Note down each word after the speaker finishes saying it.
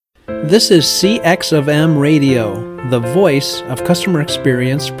This is CX of M Radio, the voice of customer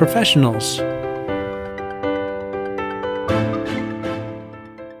experience professionals.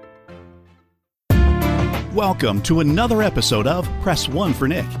 Welcome to another episode of Press 1 for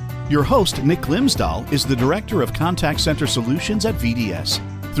Nick. Your host, Nick Glimsdahl, is the Director of Contact Center Solutions at VDS.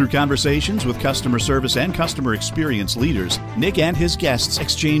 Through conversations with customer service and customer experience leaders, Nick and his guests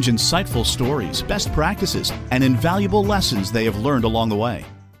exchange insightful stories, best practices, and invaluable lessons they have learned along the way.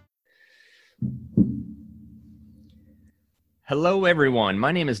 Hello, everyone.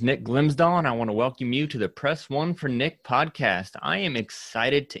 My name is Nick Glimsdahl, and I want to welcome you to the Press 1 for Nick podcast. I am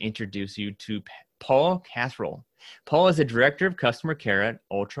excited to introduce you to Paul Catherall. Paul is the Director of Customer Care at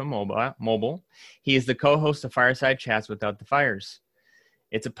Ultra Mobile. He is the co-host of Fireside Chats Without the Fires.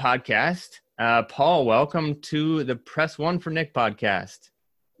 It's a podcast. Paul, welcome to the Press 1 for Nick podcast.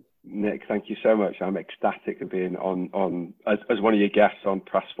 Nick, thank you so much. I'm ecstatic of being on as one of your guests on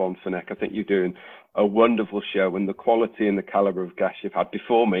Press 1 for Nick. I think you're doing a wonderful show, and the quality and the caliber of guests you've had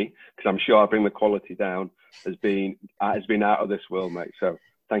before me, because I'm sure I bring the quality down, has been out of this world, mate. So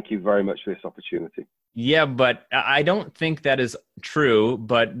thank you very much for this opportunity. Yeah, but I don't think that is true,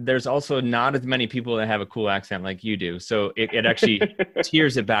 but there's also not as many people that have a cool accent like you do. So it actually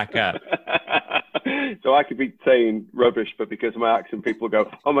tears it back up. So I could be saying rubbish, but because of my accent, people go,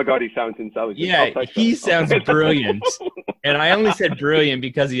 oh my God, he sounds intelligent. Yeah, he sounds brilliant. And I only said brilliant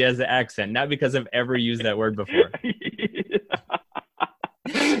because he has the accent, not because I've ever used that word before.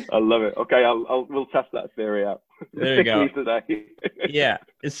 I love it. Okay, we'll test that theory out. There you go. Yeah.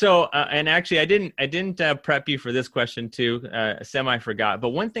 So, and actually, I didn't prep you for this question too. Semi forgot. But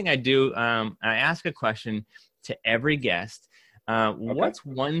one thing I do, I ask a question to every guest. What's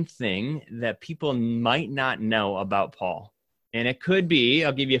one thing that people might not know about Paul? And it could be,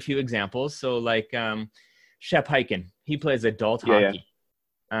 I'll give you a few examples. So like Shep Hyken, he plays adult hockey.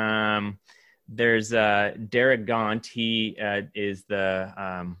 Yeah. There's Derek Gaunt. He is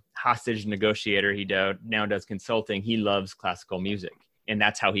the hostage negotiator. He now does consulting. He loves classical music, and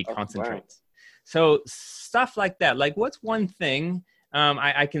that's how he concentrates. Wow. So stuff like that. Like, what's one thing?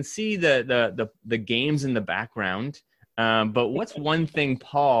 I can see the games in the background, but what's one thing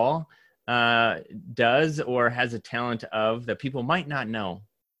Paul does or has a talent of that people might not know?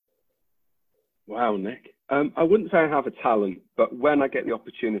 Wow, Nick. I wouldn't say I have a talent, but when I get the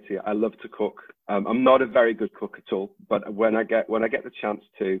opportunity, I love to cook. I'm not a very good cook at all, but when I get the chance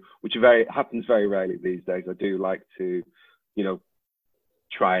to, which happens very rarely these days, I do like to,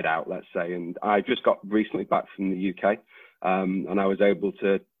 try it out, let's say. And I just got recently back from the UK, and I was able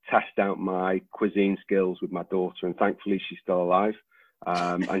to test out my cuisine skills with my daughter, and thankfully she's still alive.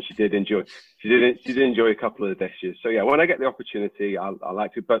 And she did enjoy a couple of the dishes. So yeah, when I get the opportunity, I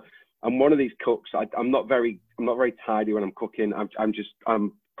like to, but I'm one of these cooks. I'm not very tidy when I'm cooking.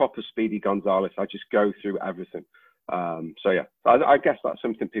 I'm proper Speedy Gonzalez. I just go through everything. So yeah, I guess that's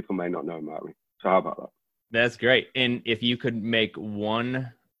something people may not know about me. So how about that? That's great. And if you could make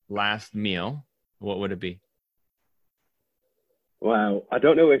one last meal, what would it be? Wow, I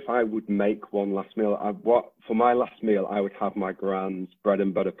don't know if I would make one last meal. For my last meal, I would have my grand's bread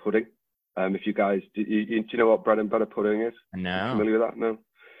and butter pudding. If you guys, do you know what bread and butter pudding is? No. Are you familiar with that? No.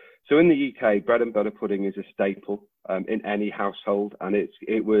 So in the UK, bread and butter pudding is a staple in any household, and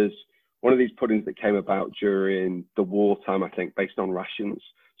it was one of these puddings that came about during the wartime, I think, based on rations.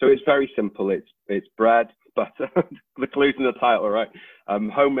 So it's very simple. It's bread, butter, the clue's in the title, right?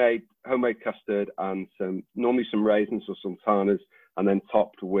 Homemade custard and normally some raisins or sultanas, and then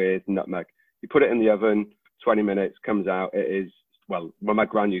topped with nutmeg. You put it in the oven, 20 minutes, comes out. It is, well, when my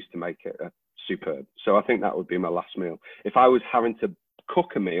gran used to make it, superb. So I think that would be my last meal. If I was having to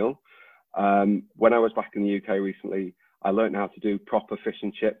cook a meal, when I was back in the UK recently, I learned how to do proper fish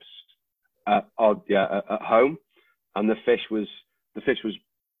and chips at home, and the fish was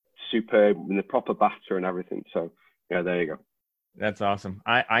superb in the proper batter and everything. So yeah, there you go. That's awesome.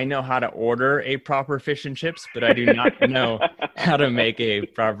 I know how to order a proper fish and chips, but I do not know how to make a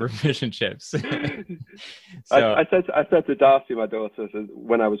proper fish and chips. So I said to Darcy, my daughter,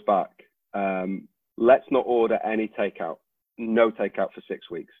 when I was back, let's not order any takeout. No takeout for 6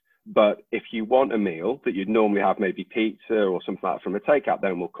 weeks. But if you want a meal that you'd normally have, maybe pizza or something like that from a takeout,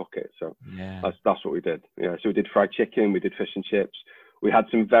 then we'll cook it. So yeah, that's what we did. Yeah. So we did fried chicken, we did fish and chips. We had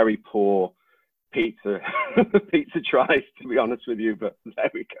some very poor pizza tries, to be honest with you, but there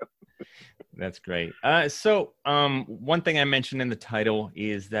we go. That's great. So one thing I mentioned in the title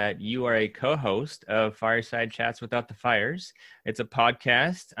is that you are a co-host of Fireside Chats Without the Fires. It's a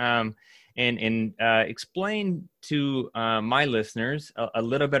podcast. And explain to my listeners a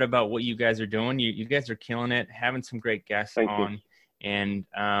little bit about what you guys are doing. You guys are killing it, having some great guests on. And,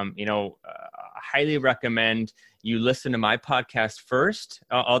 I highly recommend you listen to my podcast first,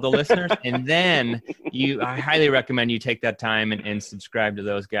 all the listeners, and then I highly recommend you take that time and subscribe to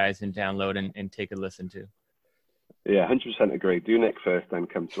those guys and download and take a listen to. Yeah, 100% agree. Do Nick first, then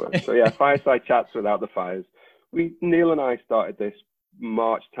come to us. So yeah, Fireside Chats Without the Fires. Neil and I started this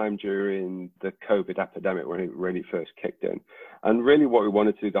March time during the COVID epidemic when it really first kicked in. And really what we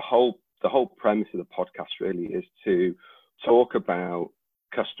wanted to do, the whole premise of the podcast really is to talk about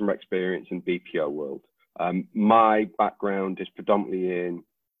customer experience in BPO world. My background is predominantly in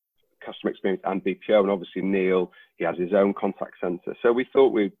customer experience and BPO, and obviously Neil, he has his own contact center. So we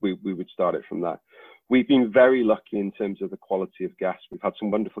thought we would start it from there. We've been very lucky in terms of the quality of guests. We've had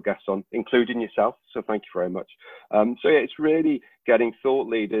some wonderful guests on, including yourself. So thank you very much. So yeah, it's really getting thought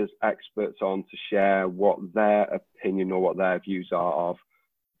leaders, experts on to share what their opinion or what their views are of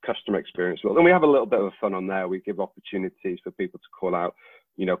customer experience. Well, and we have a little bit of fun on there. We give opportunities for people to call out,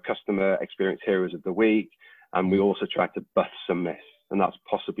 customer experience heroes of the week. And we also try to bust some myths. And that's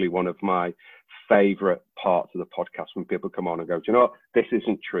possibly one of my favorite parts of the podcast, when people come on and go, do you know what? This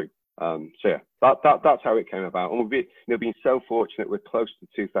isn't true. So yeah, that's how it came about. And we've been so fortunate. We're close to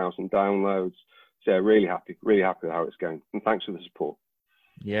 2,000 downloads. So yeah, really happy with how it's going. And thanks for the support.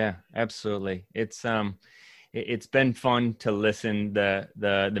 Yeah, absolutely. It's been fun to listen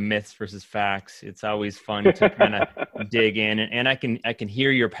the myths versus facts. It's always fun to kind of dig in, and I can hear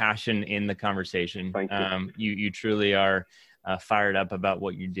your passion in the conversation. Thank you. You truly are fired up about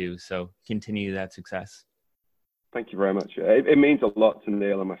what you do. So continue that success. Thank you very much. It means a lot to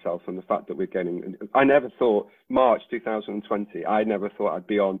Neil and myself, and the fact that we're getting. I never thought March 2020. I never thought I'd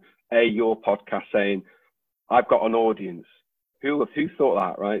be on your podcast saying I've got an audience. Who thought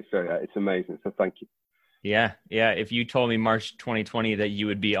that, right? So yeah, it's amazing. So thank you. Yeah. If you told me March 2020 that you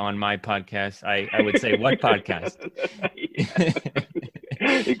would be on my podcast, I would say, what podcast?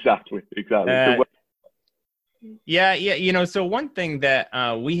 Exactly. Yeah. So one thing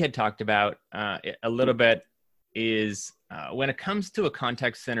that we had talked about a little bit is when it comes to a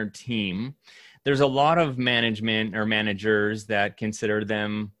contact center team, there's a lot of management or managers that consider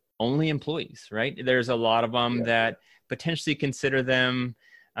them only employees, right? There's a lot of them that potentially consider them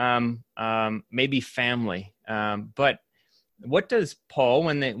maybe family. But what does Paul,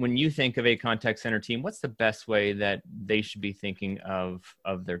 when you think of a contact center team, what's the best way that they should be thinking of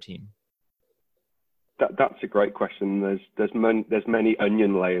their team? That's a great question. There's many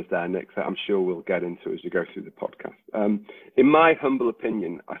onion layers there, Nick, that I'm sure we'll get into as we go through the podcast. In my humble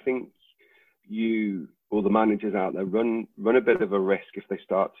opinion, I think you or the managers out there run a bit of a risk if they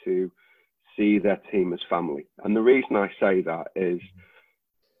start to see their team as family. And the reason I say that is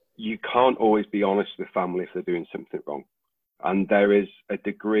you can't always be honest with family if they're doing something wrong. And there is a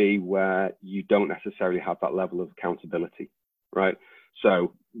degree where you don't necessarily have that level of accountability, right?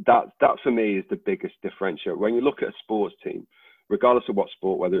 So that for me is the biggest differentiator. When you look at a sports team, regardless of what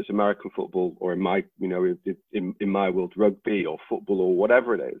sport, whether it's American football or in my world, rugby or football or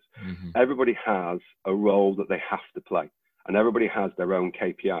whatever it is, everybody has a role that they have to play, and everybody has their own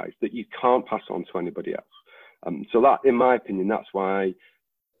KPIs that you can't pass on to anybody else. So that, in my opinion, that's why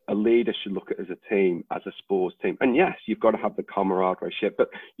a leader should look at it as a team, as a sports team. And yes, you've got to have the camaraderie shit, but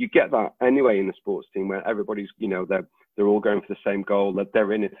you get that anyway in the sports team where everybody's, they're all going for the same goal, that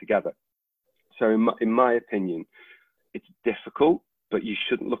they're in it together. So in my opinion, it's difficult, but you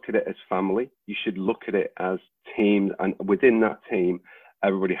shouldn't look at it as family. You should look at it as teams, and within that team,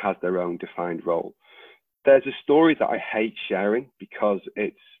 everybody has their own defined role. There's a story that I hate sharing because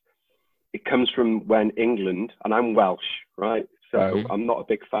it comes from when England, and I'm Welsh, right? So I'm not a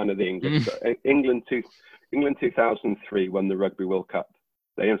big fan of the English. But England 2003 won the Rugby World Cup.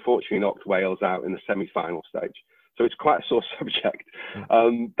 They unfortunately knocked Wales out in the semi-final stage. So it's quite a sore subject.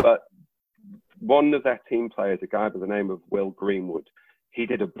 But one of their team players, a guy by the name of Will Greenwood, he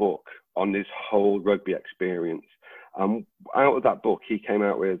did a book on his whole rugby experience. Out of that book, he came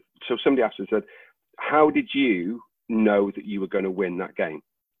out with, so somebody asked him, said, how did you know that you were going to win that game?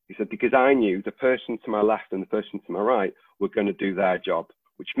 He said, because I knew the person to my left and the person to my right were going to do their job,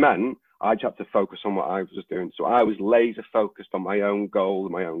 which meant I just had to focus on what I was doing. So I was laser focused on my own goal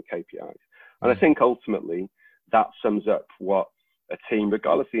and my own KPIs. And I think ultimately that sums up what a team,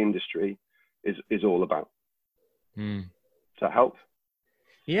 regardless of the industry, is all about. Does that help?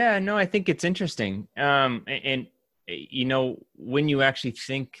 Yeah, no, I think it's interesting. And when you actually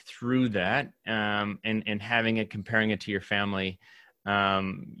think through that and having it, comparing it to your family,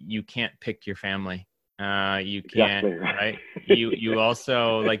 you can't pick your family. You can't, exactly. right? You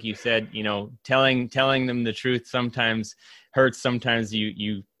also, like you said, you know, telling them the truth sometimes hurts. Sometimes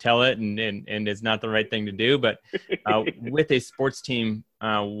you tell it and it's not the right thing to do. But with a sports team,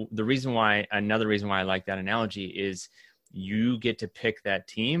 another reason why I like that analogy is you get to pick that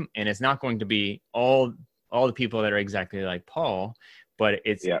team, and it's not going to be all the people that are exactly like Paul, but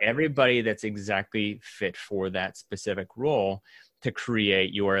it's everybody that's exactly fit for that specific role to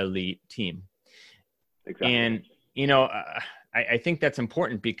create your elite team. Exactly. And, you know, I think that's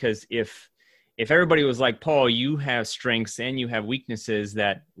important, because if everybody was like Paul, you have strengths and you have weaknesses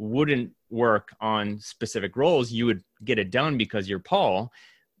that wouldn't work on specific roles. You would get it done because you're Paul.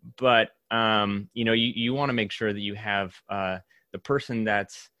 But, you know, you want to make sure that you have the person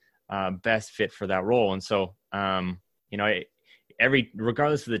that's best fit for that role. And so, you know,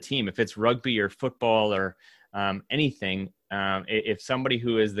 regardless of the team, if it's rugby or football or anything, if somebody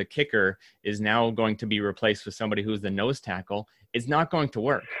who is the kicker is now going to be replaced with somebody who's the nose tackle, it's not going to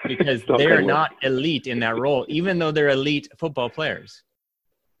work, because they're not elite in that role, even though they're elite football players.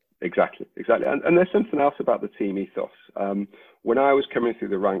 Exactly. And there's something else about the team ethos. When I was coming through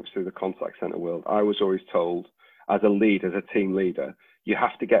the ranks through the contact center world, I was always told, as a team leader, you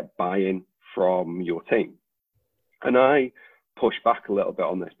have to get buy-in from your team. And I pushed back a little bit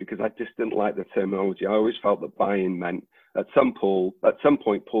on this because I just didn't like the terminology. I always felt that buy-in meant at some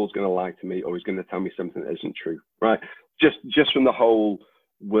point, Paul's going to lie to me, or he's going to tell me something that isn't true, right? Just from the whole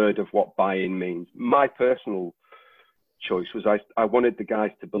word of what buy-in means. My personal choice was I wanted the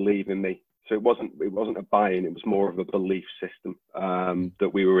guys to believe in me. So it wasn't a buy-in. It was more of a belief system,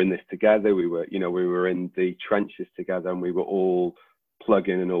 that we were in this together. We were in the trenches together, and we were all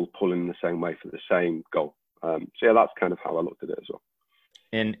plugging and all pulling the same way for the same goal. So yeah, that's kind of how I looked at it as well.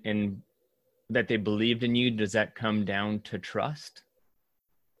 And that they believed in you, does that come down to trust?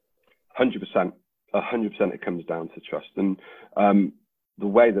 100%. 100% it comes down to trust. And the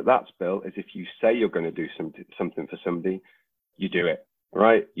way that that's built is if you say you're going to do something for somebody, you do it,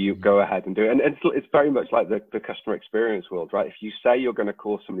 right? You go ahead and do it. And it's very much like the customer experience world, right? If you say you're going to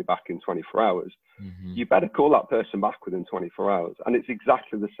call somebody back in 24 hours, you better call that person back within 24 hours. And it's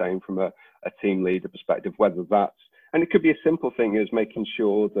exactly the same from a team leader perspective, whether that's, and it could be a simple thing as making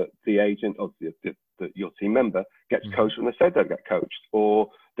sure that the agent of your team member gets coached when they say they'll get coached, or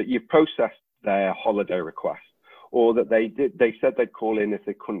that you've processed their holiday request, or that they said they'd call in if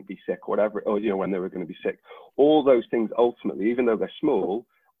they couldn't be sick, or whatever, or, you know, when they were going to be sick. All those things ultimately, even though they're small,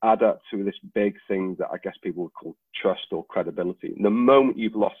 add up to this big thing that I guess people would call trust or credibility. And the moment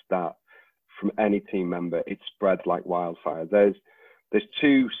you've lost that from any team member, it spreads like wildfire. There's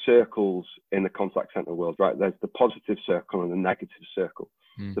two circles in the contact center world, right? There's the positive circle and the negative circle.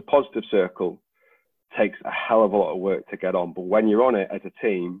 The positive circle takes a hell of a lot of work to get on, but when you're on it as a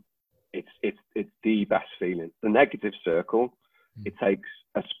team, it's the best feeling. The negative circle, it takes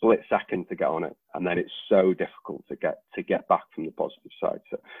a split second to get on it, and then it's so difficult to get back from the positive side.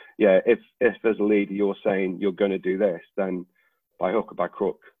 So yeah, if as a leader you're saying you're going to do this, then by hook or by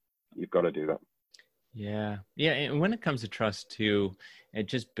crook, you've got to do that. Yeah. And when it comes to trust too, and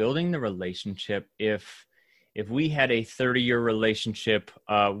just building the relationship, if we had a 30-year relationship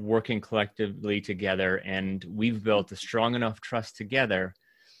working collectively together, and we've built a strong enough trust together,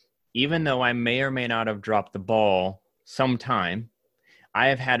 even though I may or may not have dropped the ball sometime, I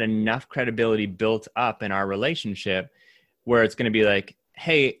have had enough credibility built up in our relationship where it's going to be like,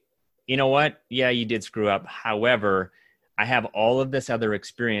 hey, you know what? Yeah, you did screw up. However, I have all of this other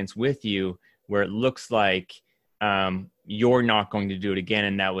experience with you where it looks like you're not going to do it again.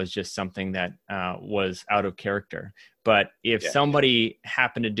 And that was just something that was out of character. But if somebody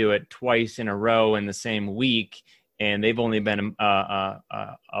happened to do it twice in a row in the same week, and they've only been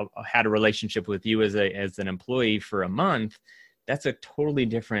had a relationship with you as an employee for a month, that's a totally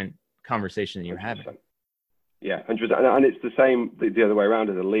different conversation that you're 100%. having. Yeah, 100%. And it's the same the other way around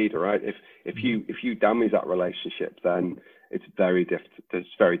as a leader, right? If you damage that relationship, then it's very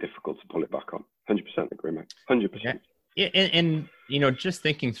difficult to pull it back on. 100% agree, mate. 100%. Yeah, and you know, just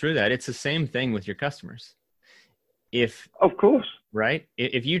thinking through that, it's the same thing with your customers. Of course. Right?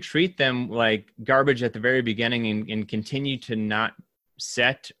 If you treat them like garbage at the very beginning and continue to not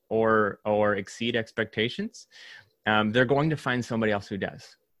set or exceed expectations, they're going to find somebody else who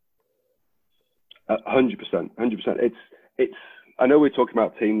does. 100%. It's. I know we're talking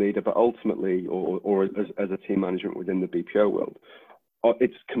about team leader, but ultimately, or as a team management within the BPO world,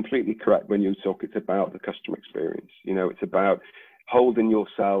 it's completely correct when you talk. It's about the customer experience. You know, it's about holding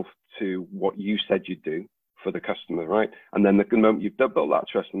yourself to what you said you'd do for the customer, right? And then the moment you've built that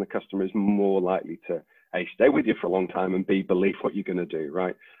trust, and the customer is more likely to A, stay with you for a long time, and B, believe what you're going to do,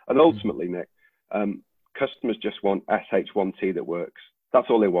 right? And ultimately, Nick, customers just want SH1T that works. That's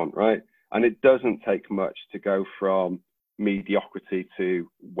all they want, right? And it doesn't take much to go from mediocrity to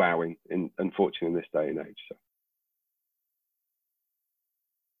wowing, unfortunately, in this day and age. So.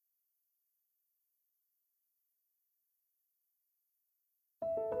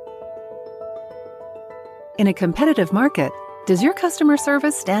 In a competitive market, does your customer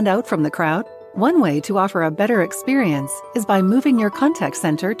service stand out from the crowd? One way to offer a better experience is by moving your contact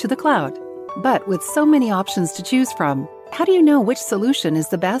center to the cloud. But with so many options to choose from, how do you know which solution is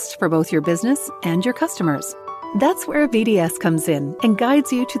the best for both your business and your customers? That's where VDS comes in and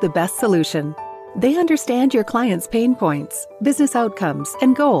guides you to the best solution. They understand your clients' pain points, business outcomes,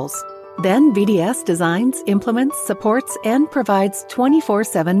 and goals. Then VDS designs, implements, supports, and provides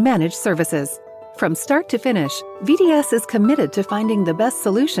 24/7 managed services. From start to finish, VDS is committed to finding the best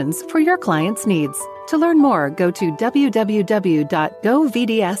solutions for your clients' needs. To learn more, go to www.govds.com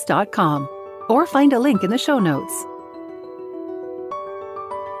or find a link in the show notes.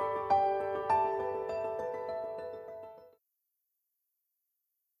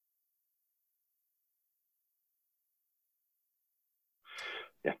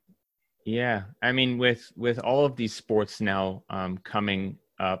 Yeah. I mean, with all of these sports now coming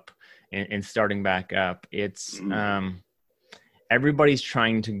up and starting back up, it's everybody's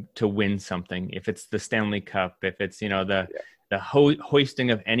trying to win something. If it's the Stanley Cup, if it's, the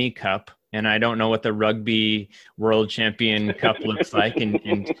hoisting of any cup, and I don't know what the Rugby World Champion Cup looks like, and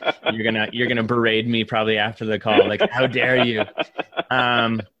you're gonna berate me probably after the call, like, how dare you?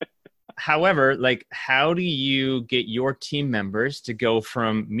 However, like, how do you get your team members to go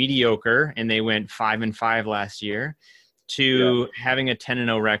from mediocre, and they went 5-5 last year, to having a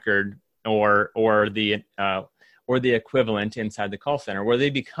 10-0 record, or the equivalent inside the call center, where they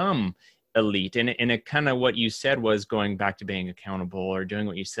become elite? And it kind of, what you said was going back to being accountable or doing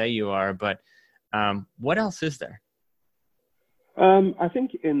what you say you are. But what else is there? I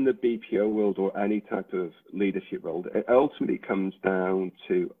think in the BPO world, or any type of leadership role, it ultimately comes down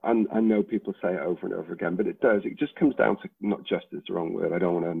to, and I know people say it over and over again, but it just comes down to, not just is the wrong word, I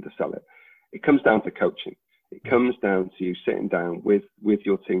don't want to undersell it. It comes down to coaching. It comes down to you sitting down with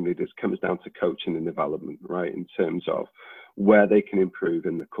your team leaders, comes down to coaching and development, right? In terms of where they can improve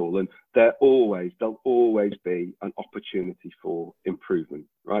in the call. And there'll always be an opportunity for improvement,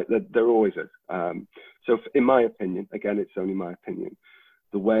 right? There always is. So in my opinion, again, it's only my opinion,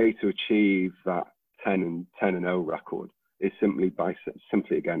 the way to achieve that 10-0 record is simply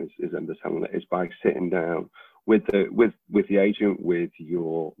again, is understanding it, is by sitting down with the agent, with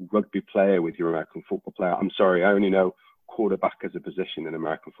your rugby player, with your American football player. I'm sorry, I only know quarterback as a position in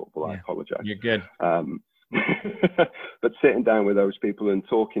American football. I apologize. You're good. But sitting down with those people and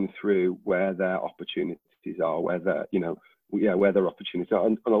talking through where their opportunities are, where their opportunities are,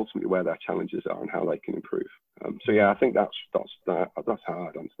 and ultimately where their challenges are, and how they can improve. I think that's how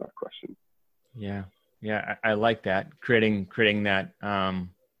I'd answer that question. Yeah, I like that, creating that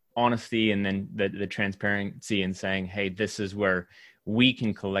honesty, and then the transparency, and saying, hey, this is where we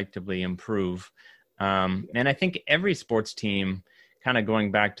can collectively improve. And I think every sports team, kind of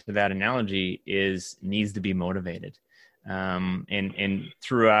going back to that analogy, needs to be motivated. And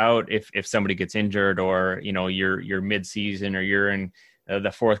throughout, if somebody gets injured, or, you're mid-season, or you're in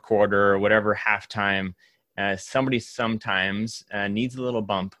the fourth quarter, or whatever, halftime, somebody sometimes needs a little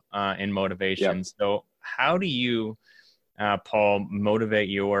bump in motivation. Yep. So how do you, Paul, motivate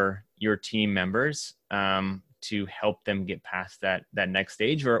your team members to help them get past that next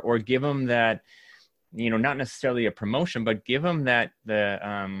stage, or give them that, not necessarily a promotion, but give them that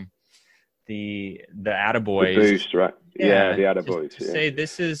the attaboys, the boost, right? Yeah, the attaboys. To say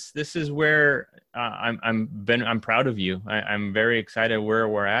this is where I'm proud of you. I'm very excited where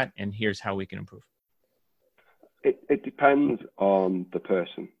we're at, and here's how we can improve. It depends on the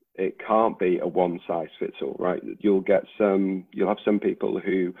person. It can't be a one size fits all, right? You'll have some people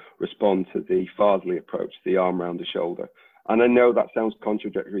who respond to the fatherly approach, the arm around the shoulder. And I know that sounds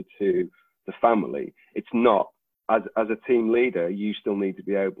contradictory to the family. It's not. As a team leader, you still need to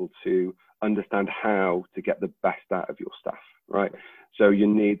be able to understand how to get the best out of your staff, right? So you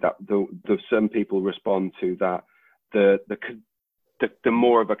need that. Some people respond to that. The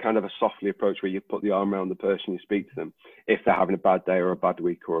more of a kind of a softly approach, where you put the arm around the person, you speak to them if they're having a bad day or a bad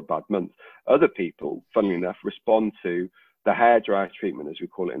week or a bad month. Other people, funnily enough, respond to the hairdryer treatment, as we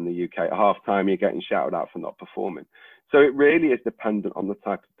call it in the UK. At half time, you're getting shouted out for not performing. So it really is dependent on the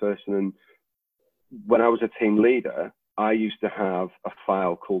type of person. And when I was a team leader, I used to have a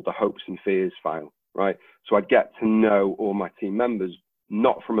file called the hopes and fears file, right? So I'd get to know all my team members,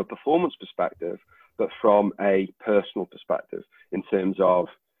 not from a performance perspective, but from a personal perspective, in terms of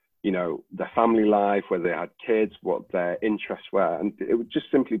you know, their family life, whether they had kids, what their interests were. And it would just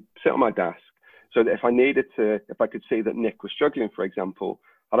simply sit on my desk so that if I could see that Nick was struggling, for example,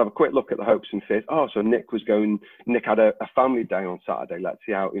 I'd have a quick look at the hopes and fears. Oh, so Nick had a family day on Saturday. Let's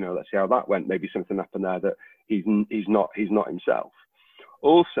see how that went. Maybe something happened there that he's not himself.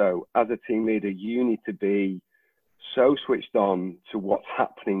 Also, as a team leader, you need to be so switched on to what's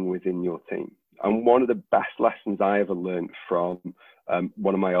happening within your team. And one of the best lessons I ever learned from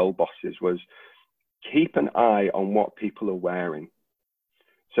one of my old bosses was keep an eye on what people are wearing.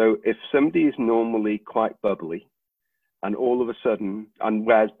 So if somebody is normally quite bubbly and all of a sudden and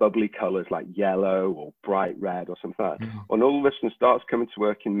wears bubbly colors like yellow or bright red or something like that, and all of a sudden starts coming to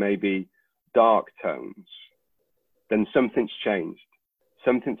work in maybe dark tones, then something's changed.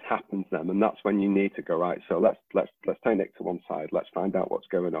 Something's happened to them, and that's when you need to go, right, so let's take Nick to one side. Let's find out what's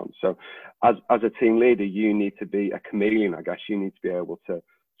going on. So as a team leader, you need to be a chameleon, I guess. You need to be able to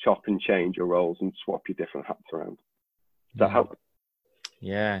chop and change your roles and swap your different hats around. Does that help?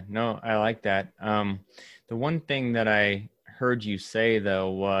 Yeah, no, I like that. The one thing that I heard you say, though,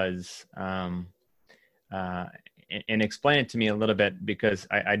 was, and explain it to me a little bit, because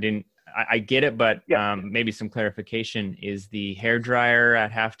I get it, but maybe some clarification, is the hairdryer at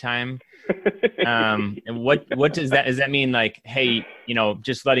halftime. And what does that mean? Like, hey, you know,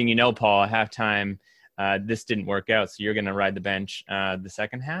 just letting you know, Paul, at halftime, this didn't work out, so you're going to ride the bench the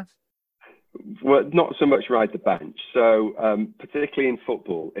second half? Well, not so much ride the bench. So particularly in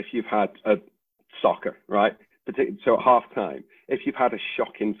football, if you've had a soccer, right? So at halftime, if you've had a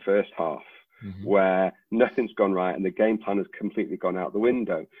shocking first half, where nothing's gone right and the game plan has completely gone out the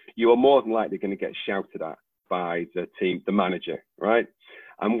window, you are more than likely going to get shouted at by the team, the manager, right?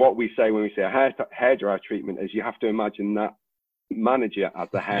 And what we say when we say a hairdryer treatment is you have to imagine that manager as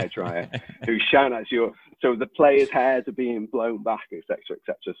the hairdryer who's shouting at you. So the players' hairs are being blown back, etc.,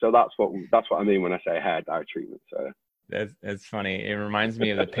 etc. So that's what I mean when I say hairdryer treatment. So that's funny. It reminds me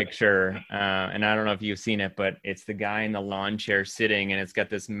of the picture, and I don't know if you've seen it, but it's the guy in the lawn chair sitting, and it's got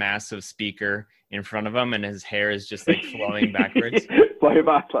this massive speaker in front of him, and his hair is just like flowing backwards. Flowing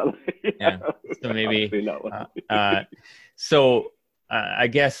back. Yeah. So maybe. I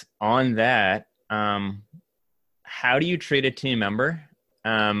guess on that, how do you treat a team member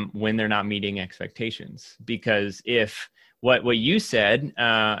when they're not meeting expectations? Because if what you said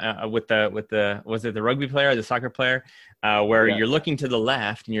with the was it the rugby player or the soccer player, where you're looking to the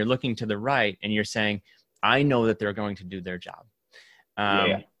left and you're looking to the right and you're saying, I know that they're going to do their job.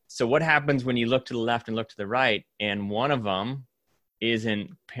 So what happens when you look to the left and look to the right and one of them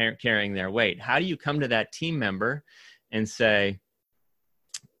isn't carrying their weight? How do you come to that team member and say,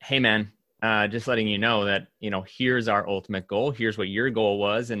 hey man, just letting you know that, you know, here's our ultimate goal. Here's what your goal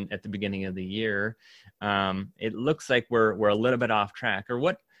was. And at the beginning of the year, it looks like we're a little bit off track. Or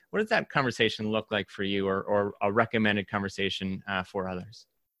what does that conversation look like for you, or a recommended conversation for others?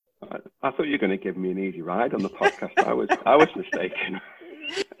 I thought you were going to give me an easy ride on the podcast. I was mistaken.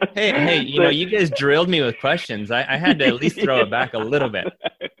 Hey, you know, you guys drilled me with questions. I had to at least throw it back a little bit.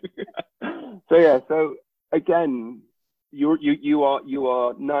 So again, you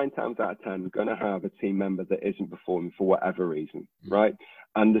are 9 times out of 10 going to have a team member that isn't performing for whatever reason, right?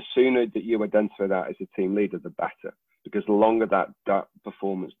 And the sooner that you identify that as a team leader, the better, because the longer that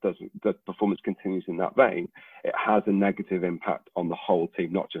performance continues in that vein, it has a negative impact on the whole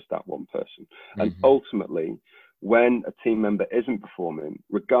team, not just that one person. And ultimately, when a team member isn't performing,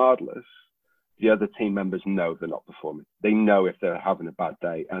 regardless, the other team members know they're not performing. They know if they're having a bad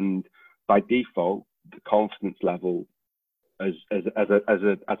day, and by default, the confidence level as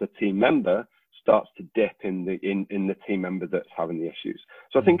a team member starts to dip in the team member that's having the issues.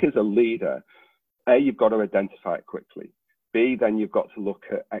 So I think as a leader, A, you've got to identify it quickly. B, then you've got to look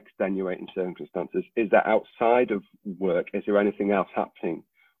at extenuating circumstances. Is that outside of work? Is there anything else happening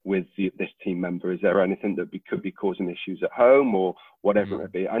with this team member? Is there anything that could be causing issues at home or whatever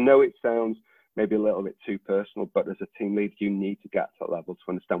it may be? I know it sounds maybe a little bit too personal, but as a team leader, you need to get to that level to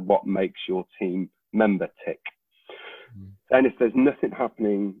understand what makes your team member tick. And if there's nothing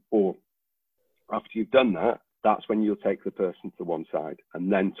happening, or after you've done that, that's when you'll take the person to one side and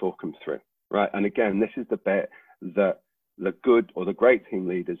then talk them through, right? And again, this is the bit that the good or the great team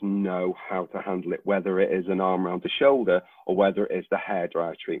leaders know how to handle it, whether it is an arm around the shoulder or whether it is the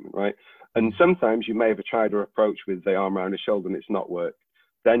hairdryer treatment, right? And sometimes you may have tried an approach with the arm around the shoulder and it's not worked.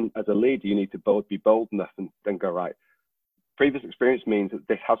 Then as a leader, you need to be bold enough and then go, right, previous experience means that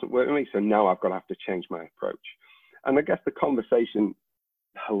this hasn't worked with me, so now I've got to have to change my approach. And I guess the conversation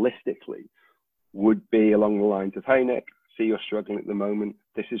holistically would be along the lines of, hey, Nick, see you're struggling at the moment.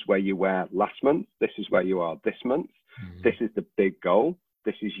 This is where you were last month. This is where you are this month. This is the big goal.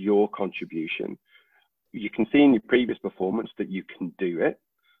 This is your contribution. You can see in your previous performance that you can do it.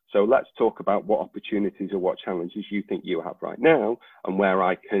 So let's talk about what opportunities or what challenges you think you have right now and where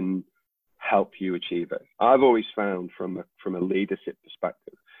I can help you achieve it. I've always found from a leadership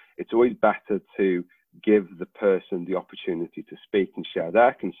perspective, it's always better to give the person the opportunity to speak and share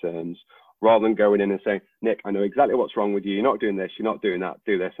their concerns rather than going in and saying, Nick, I know exactly what's wrong with you. You're not doing this, you're not doing that,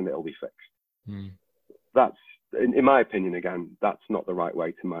 do this and it'll be fixed. That's, in my opinion, again, that's not the right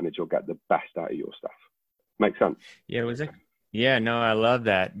way to manage or get the best out of your staff. Make sense? Yeah, was it? Yeah, no, I love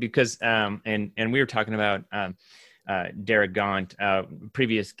that because, and we were talking about Derek Gaunt,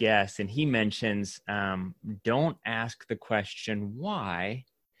 previous guest, and he mentions, don't ask the question why,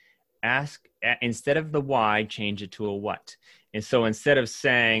 ask, instead of the why, change it to a what. And so instead of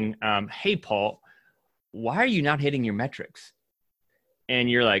saying, hey, Paul, why are you not hitting your metrics? And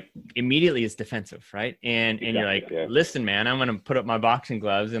you're like, immediately it's defensive, right? And exactly, you're like, yeah. Listen, man, I'm going to put up my boxing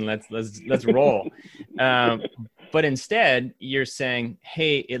gloves and let's roll. But instead you're saying,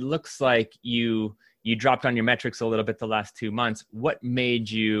 hey, it looks like you dropped on your metrics a little bit the last 2 months. What made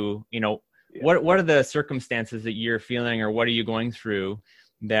you, what are the circumstances that you're feeling or what are you going through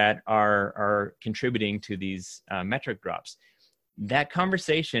that are contributing to these metric drops? That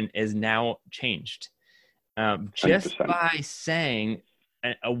conversation is now changed. Just 100%. By saying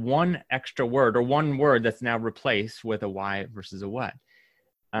a one extra word or one word that's now replaced with a why versus a what.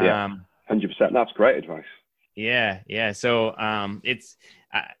 100%. That's great advice. Yeah. So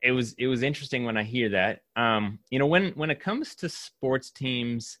it was interesting when I hear that. When it comes to sports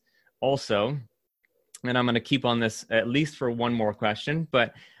teams also, and I'm going to keep on this at least for one more question,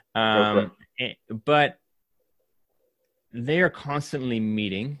 but they are constantly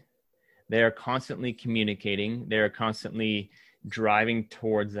meeting, they are constantly communicating, they are constantly driving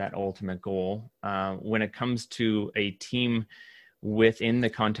towards that ultimate goal. When it comes to a team within the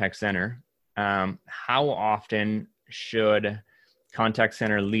contact center, how often should contact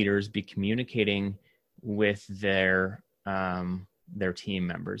center leaders be communicating with their team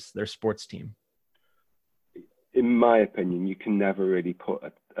members, their sports team? In my opinion, you can never really put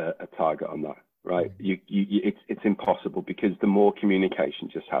a target on that, right? It's impossible because the more communication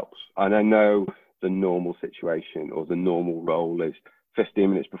just helps. And I know the normal situation or the normal role is 15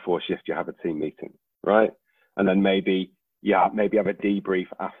 minutes before shift, you have a team meeting, right? And then maybe have a debrief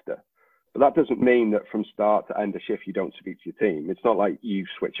after. But that doesn't mean that from start to end of shift, you don't speak to your team. It's not like you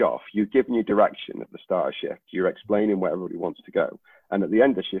switch off. You're giving you direction at the start of shift. You're explaining where everybody wants to go. And at the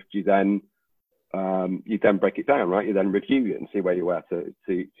end of shift, you then break it down, right? You then review it and see where you were to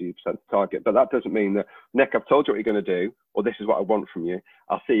percent target. But that doesn't mean that, Nick, I've told you what you're going to do, or this is what I want from you.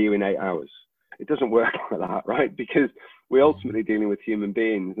 I'll see you in 8 hours. It doesn't work like that, right? Because we're ultimately dealing with human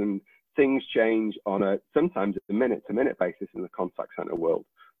beings and things change on sometimes a minute-to-minute basis in the contact center world.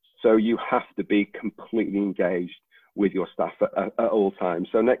 So you have to be completely engaged with your staff at all times.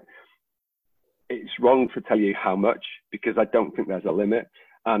 So Nick, it's wrong to tell you how much because I don't think there's a limit.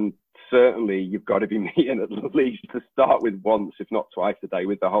 And certainly you've got to be meeting at least to start with once, if not twice a day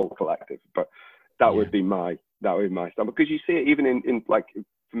with the whole collective. But that would be my style. Because you see it even in like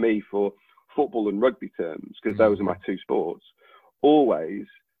for me for football and rugby terms, because those are my two sports, always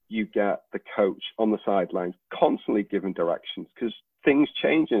you get the coach on the sidelines constantly giving directions because things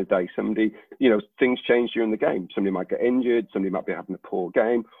change in a day. Things change during the game. Somebody might get injured, somebody might be having a poor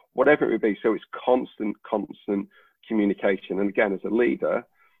game, whatever it would be. So it's constant communication. And again, as a leader,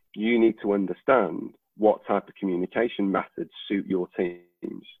 you need to understand what type of communication methods suit your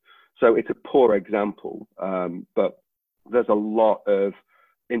teams. So it's a poor example, but there's a lot of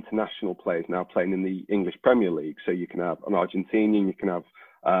international players now playing in the English Premier League. So you can have an Argentinian, you can have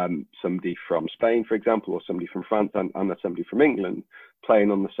somebody from Spain, for example, or somebody from France and somebody from England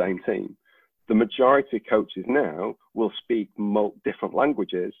playing on the same team. The majority of coaches now will speak different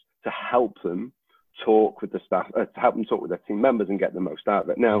languages to help them talk with the staff, to help them talk with their team members and get the most out of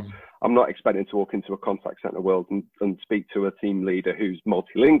it. Now, I'm not expecting to walk into a contact center world and speak to a team leader who's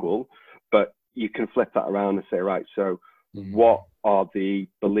multilingual, but you can flip that around and say, right, so what are the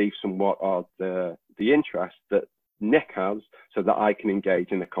beliefs and what are the interests that Nick has so that I can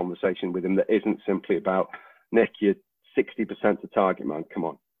engage in a conversation with him that isn't simply about, Nick, you're 60% the target, man, come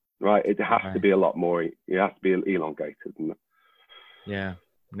on, right? It has to be a lot more, it has to be elongated than that. Yeah,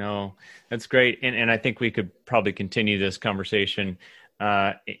 no, that's great. And I think we could probably continue this conversation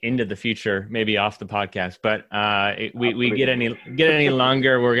into the future, maybe off the podcast. But we get any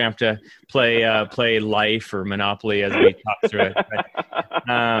longer, we're gonna have to play Life or Monopoly as we talk through it. But,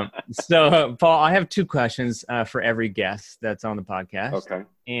 so, Paul, I have two questions for every guest that's on the podcast. Okay.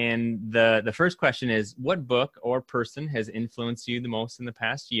 And the first question is, what book or person has influenced you the most in the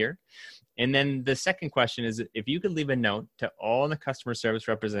past year? And then the second question is, if you could leave a note to all the customer service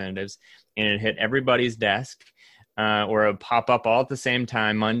representatives and it hit everybody's desk, or a pop up all at the same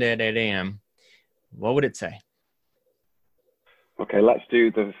time, Monday at 8 a.m., what would it say? Okay, let's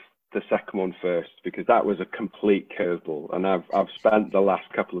do the second one first, because that was a complete curveball, and I've spent the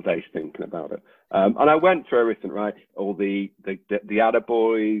last couple of days thinking about it. And I went through everything, right? All the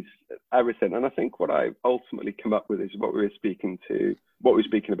attaboys, everything. And I think what I ultimately come up with is what we were speaking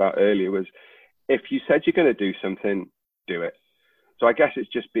about earlier was, if you said you're going to do something, do it. So I guess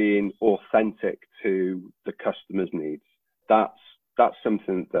it's just being authentic to the customer's needs. That's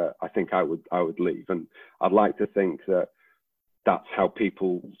something that I think I would leave, and I'd like to think that that's how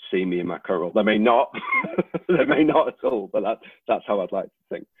people see me in my current role. They may not, they may not at all, but that's how I'd like to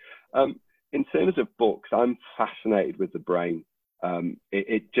think. In terms of books, I'm fascinated with the brain.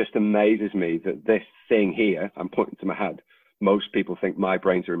 It just amazes me that this thing here, I'm pointing to my head. Most people think my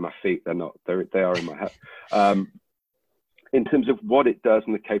brains are in my feet. They're not. They are in my head. In terms of what it does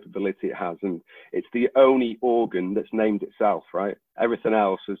and the capability it has. And it's the only organ that's named itself, right? Everything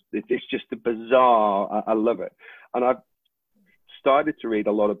else it's just a bizarre, I love it. And I've started to read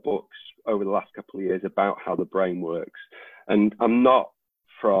a lot of books over the last couple of years about how the brain works. And I'm not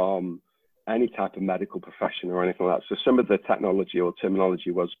from any type of medical profession or anything like that. So some of the technology or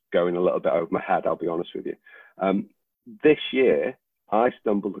terminology was going a little bit over my head, I'll be honest with you. This year, I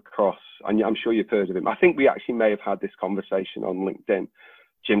stumbled across, and I'm sure you've heard of him. I think we actually may have had this conversation on LinkedIn.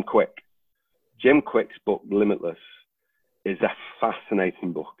 Jim Kwik. Jim Kwik's book, Limitless, is a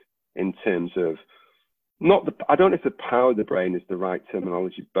fascinating book in terms of I don't know if the power of the brain is the right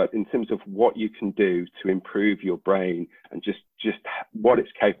terminology, but in terms of what you can do to improve your brain and just what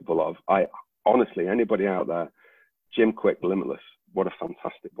it's capable of. I honestly, anybody out there, Jim Kwik, Limitless, what a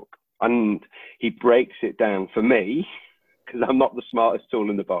fantastic book. And he breaks it down for me, because I'm not the smartest tool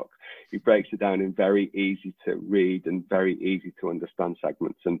in the box. He breaks it down in very easy to read and very easy to understand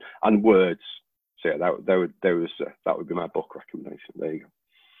segments and words. So yeah, that would be my book recommendation. There you go.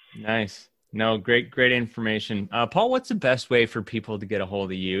 Nice. No, great information. Paul, what's the best way for people to get a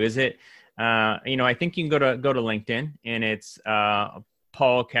hold of you? Is it, I think you can go to LinkedIn, and it's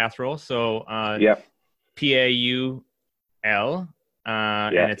Paul Cathrall. So Paul.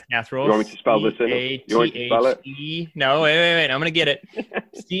 And it's Cathrall. You want me to spell this in? You want me to spell it? No, wait. I'm going to get it.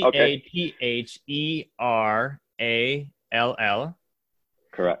 Catherall.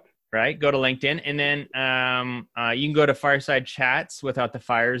 Correct. Right. Go to LinkedIn. And then you can go to Fireside Chats without the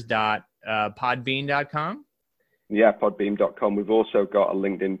fires .podbean.com. Yeah, podbean.com. We've also got a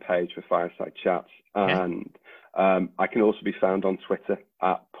LinkedIn page for Fireside Chats. And I can also be found on Twitter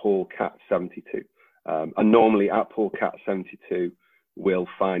at PaulCat72. And normally at PaulCat72 will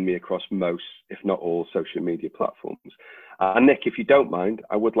find me across most, if not all, social media platforms. And Nick, if you don't mind,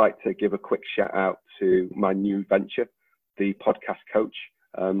 I would like to give a quick shout out to my new venture, the Podcast Coach.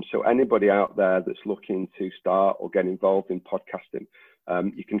 So anybody out there that's looking to start or get involved in podcasting,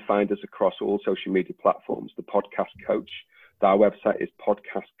 you can find us across all social media platforms, the Podcast Coach. Our website is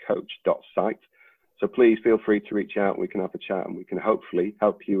podcastcoach.site. So please feel free to reach out and we can have a chat and we can hopefully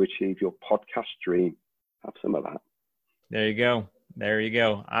help you achieve your podcast dream. Have some of that. There you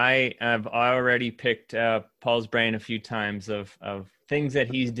go. I have already picked Paul's brain a few times of things that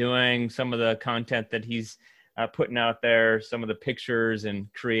he's doing, some of the content that he's putting out there, some of the pictures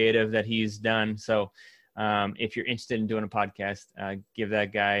and creative that he's done. So if you're interested in doing a podcast, give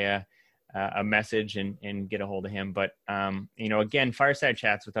that guy a message and get a hold of him. But, again, Fireside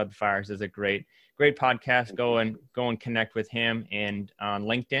Chats Without the Fires is a great podcast. Go and connect with him and on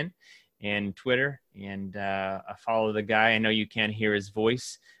LinkedIn and Twitter and follow the guy. I know you can't hear his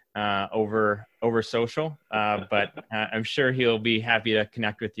voice over social, but I'm sure he'll be happy to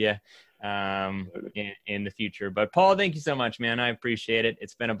connect with you in the future. But Paul, thank you so much, man. I appreciate it.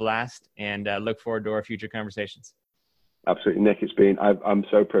 It's been a blast, and look forward to our future conversations. Absolutely, Nick. I'm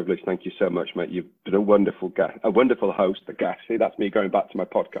so privileged. Thank you so much, mate. You've been a wonderful guest, a wonderful host. See, that's me going back to my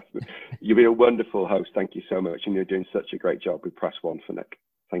podcast. You've been a wonderful host. Thank you so much. And you're doing such a great job with Press One for Nick.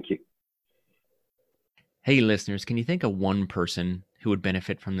 Thank you. Hey, listeners, can you think of one person who would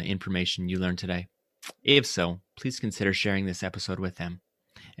benefit from the information you learned today? If so, please consider sharing this episode with them.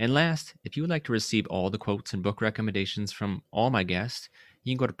 And last, if you would like to receive all the quotes and book recommendations from all my guests,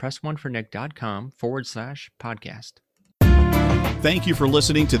 you can go to pressonefornick.com/podcast. Thank you for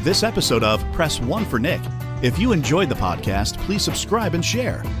listening to this episode of Press 1 for Nick. If you enjoyed the podcast, please subscribe and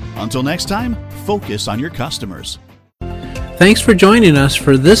share. Until next time, focus on your customers. Thanks for joining us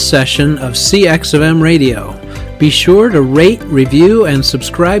for this session of CX of M Radio. Be sure to rate, review, and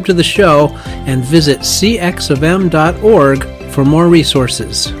subscribe to the show, and visit cxofm.org for more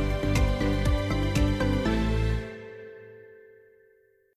resources.